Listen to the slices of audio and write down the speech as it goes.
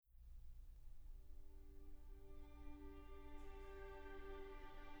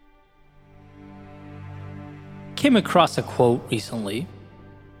came across a quote recently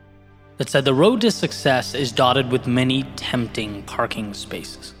that said the road to success is dotted with many tempting parking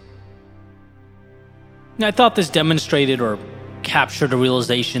spaces. And I thought this demonstrated or captured a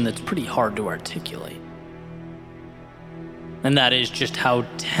realization that's pretty hard to articulate. And that is just how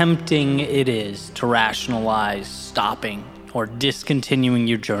tempting it is to rationalize stopping or discontinuing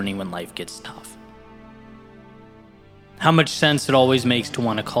your journey when life gets tough. How much sense it always makes to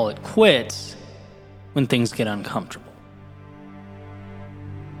want to call it quits when things get uncomfortable.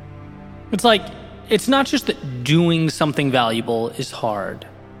 It's like, it's not just that doing something valuable is hard.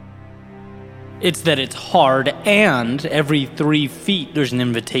 It's that it's hard, and every 3 feet there's an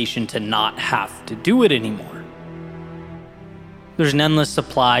invitation to not have to do it anymore. There's an endless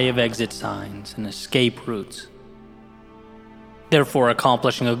supply of exit signs and escape routes. Therefore,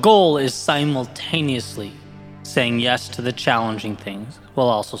 accomplishing a goal is simultaneously saying yes to the challenging things while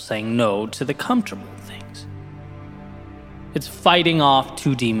also saying no to the comfortable things. It's fighting off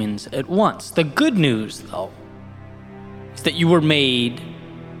 2 demons at once. The good news, though, is that you were made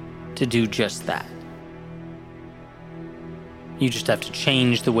to do just that. You just have to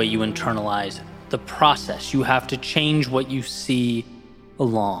change the way you internalize the process. You have to change what you see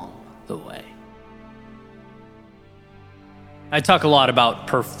along the way. I talk a lot about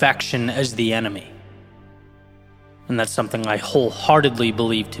perfection as the enemy. And that's something I wholeheartedly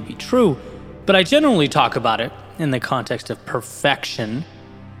believe to be true, but I generally talk about it in the context of perfection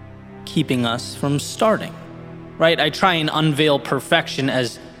keeping us from starting, right? I try and unveil perfection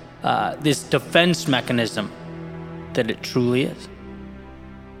as this defense mechanism that it truly is.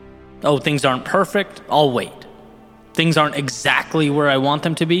 Oh, things aren't perfect, I'll wait. Things aren't exactly where I want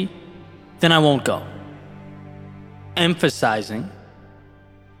them to be, then I won't go. Emphasizing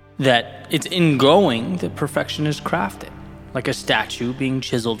that it's in going that perfection is crafted. Like a statue being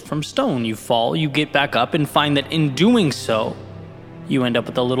chiseled from stone. You fall, you get back up, and find that in doing so, you end up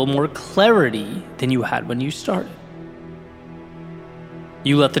with a little more clarity than you had when you started.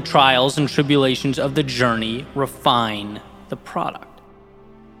 You let the trials and tribulations of the journey refine the product.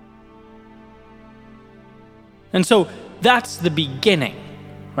 And so that's the beginning,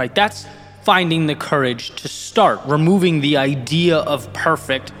 right? That's finding the courage to start, removing the idea of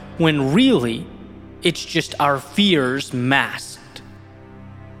perfect when really it's just our fears masked.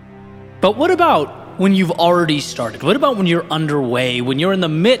 But what about when you've already started? What about when you're underway, when you're in the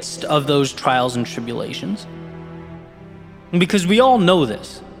midst of those trials and tribulations? Because we all know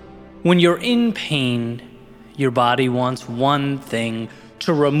this. When you're in pain, your body wants one thing: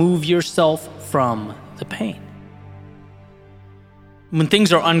 to remove yourself from the pain. When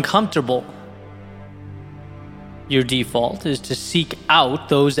things are uncomfortable, your default is to seek out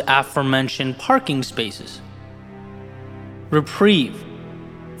those aforementioned parking spaces. Reprieve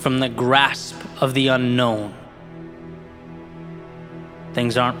from the grasp of the unknown.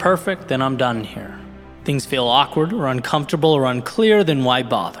 Things aren't perfect, then I'm done here. Things feel awkward or uncomfortable or unclear, then why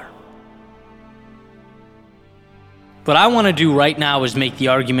bother? What I want to do right now is make the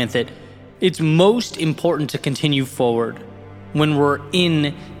argument that it's most important to continue forward when we're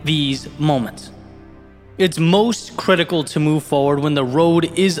in these moments. It's most critical to move forward when the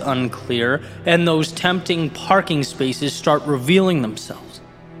road is unclear and those tempting parking spaces start revealing themselves.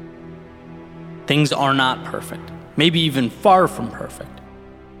 Things are not perfect, maybe even far from perfect.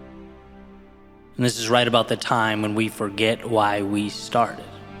 And this is right about the time when we forget why we started.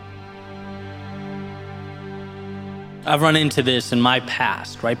 I've run into this in my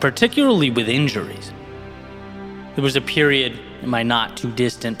past, right? Particularly with injuries. There was a period in my not too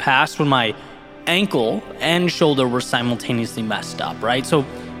distant past when my ankle and shoulder were simultaneously messed up, right? So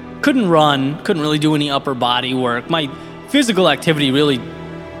couldn't run, couldn't really do any upper body work. My physical activity really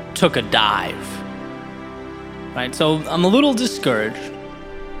took a dive, right? So I'm a little discouraged.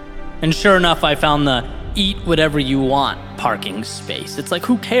 And sure enough, I found the eat whatever you want parking space. It's like,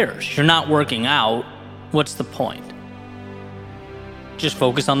 who cares? You're not working out. What's the point? Just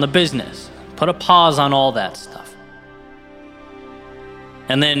focus on the business. Put a pause on all that stuff.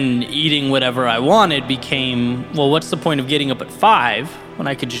 And then eating whatever I wanted became, well, what's the point of getting up at 5 when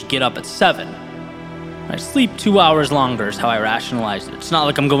I could just get up at 7? I sleep 2 hours longer is how I rationalized it. It's not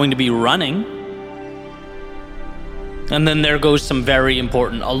like I'm going to be running. And then there goes some very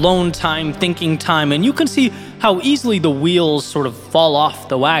important alone time, thinking time, and you can see how easily the wheels sort of fall off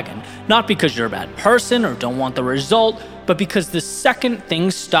the wagon. Not because you're a bad person or don't want the result, but because the second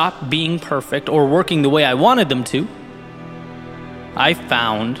things stop being perfect or working the way I wanted them to, I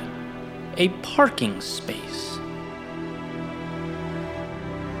found a parking space.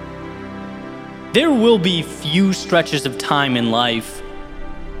 There will be few stretches of time in life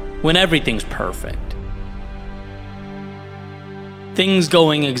when everything's perfect. things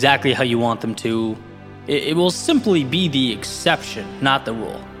going exactly how you want them to, it will simply be the exception, not the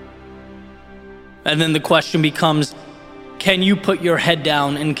rule. And then the question becomes, can you put your head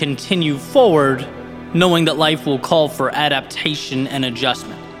down and continue forward, knowing that life will call for adaptation and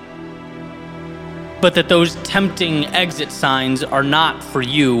adjustment? But that those tempting exit signs are not for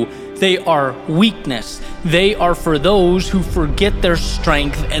you. They are weakness. They are for those who forget their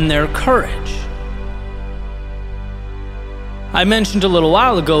strength and their courage. I mentioned a little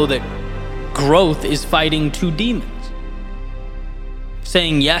while ago that growth is fighting two demons.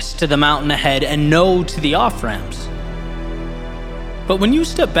 Saying yes to the mountain ahead and no to the off-ramps. But when you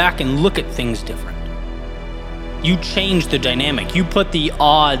step back and look at things different, you change the dynamic. You put the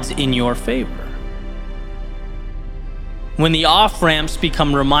odds in your favor. When the off-ramps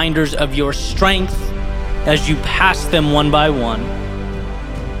become reminders of your strength as you pass them one by one,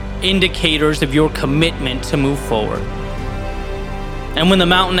 indicators of your commitment to move forward. And when the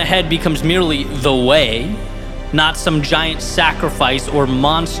mountain ahead becomes merely the way, not some giant sacrifice or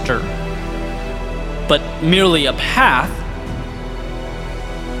monster, but merely a path,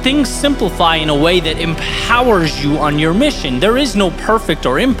 things simplify in a way that empowers you on your mission. There is no perfect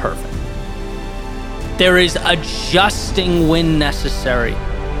or imperfect. There is adjusting when necessary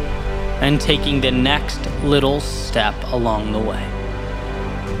and taking the next little step along the way.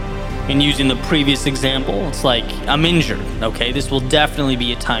 And using the previous example, it's like, I'm injured, okay? This will definitely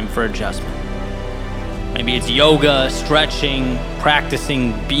be a time for adjustment. Maybe it's yoga, stretching,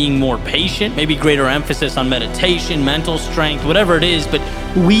 practicing being more patient, maybe greater emphasis on meditation, mental strength, whatever it is, but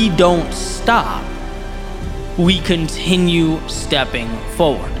we don't stop. We continue stepping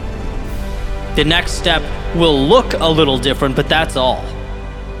forward. The next step will look a little different, but that's all.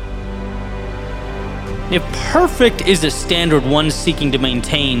 If perfect is a standard one's seeking to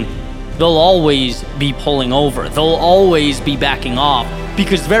maintain, they'll always be pulling over. They'll always be backing off,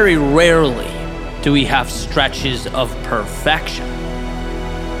 because very rarely do we have stretches of perfection.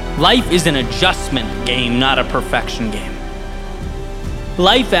 Life is an adjustment game, not a perfection game.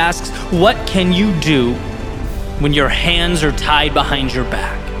 Life asks, what can you do when your hands are tied behind your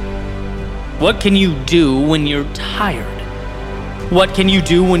back? What can you do when you're tired? What can you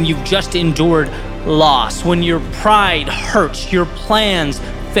do when you've just endured loss, when your pride hurts, your plans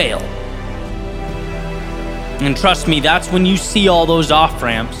fail? And trust me, that's when you see all those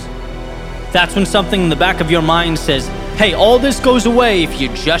off-ramps. That's when something in the back of your mind says, hey, all this goes away if you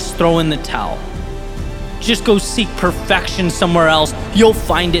just throw in the towel. Just go seek perfection somewhere else. You'll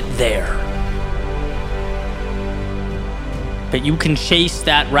find it there. But you can chase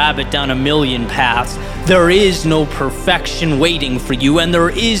that rabbit down a million paths. There is no perfection waiting for you, and there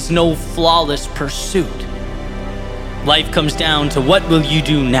is no flawless pursuit. Life comes down to, what will you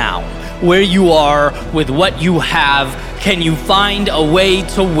do now? Where you are, with what you have, can you find a way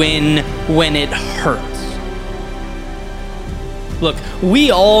to win when it hurts? Look,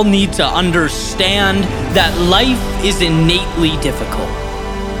 we all need to understand that life is innately difficult.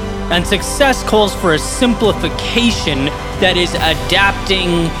 And success calls for a simplification that is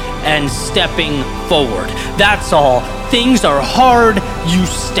adapting and stepping forward. That's all. Things are hard, you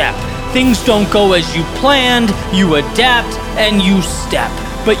step. Things don't go as you planned, you adapt and you step.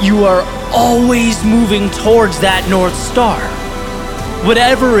 But you are always moving towards that North Star,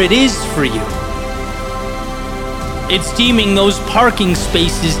 whatever it is for you. It's deeming those parking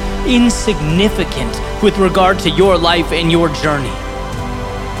spaces insignificant with regard to your life and your journey.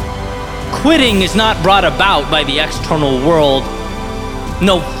 Quitting is not brought about by the external world.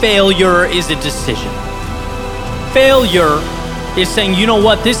 No, failure is a decision. Failure is saying, you know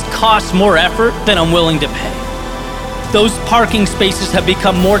what, this costs more effort than I'm willing to pay. Those parking spaces have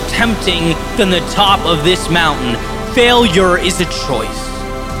become more tempting than the top of this mountain. Failure is a choice.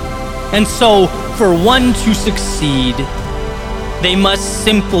 And so, for one to succeed, they must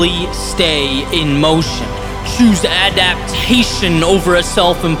simply stay in motion. Choose adaptation over a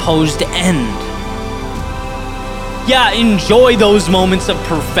self-imposed end. Yeah, enjoy those moments of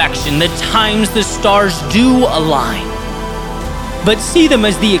perfection, the times the stars do align. But see them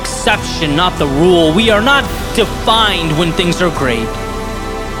as the exception, not the rule. We are not defined when things are great.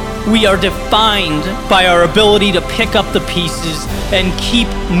 We are defined by our ability to pick up the pieces and keep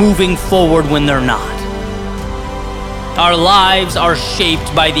moving forward when they're not. Our lives are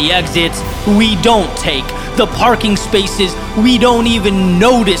shaped by the exits we don't take, the parking spaces we don't even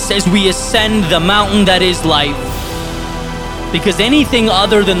notice as we ascend the mountain that is life. Because anything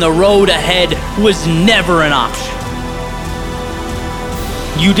other than the road ahead was never an option.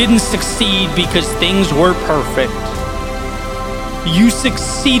 You didn't succeed because things were perfect. You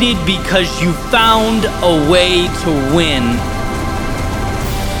succeeded because you found a way to win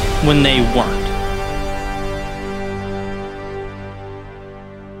when they weren't.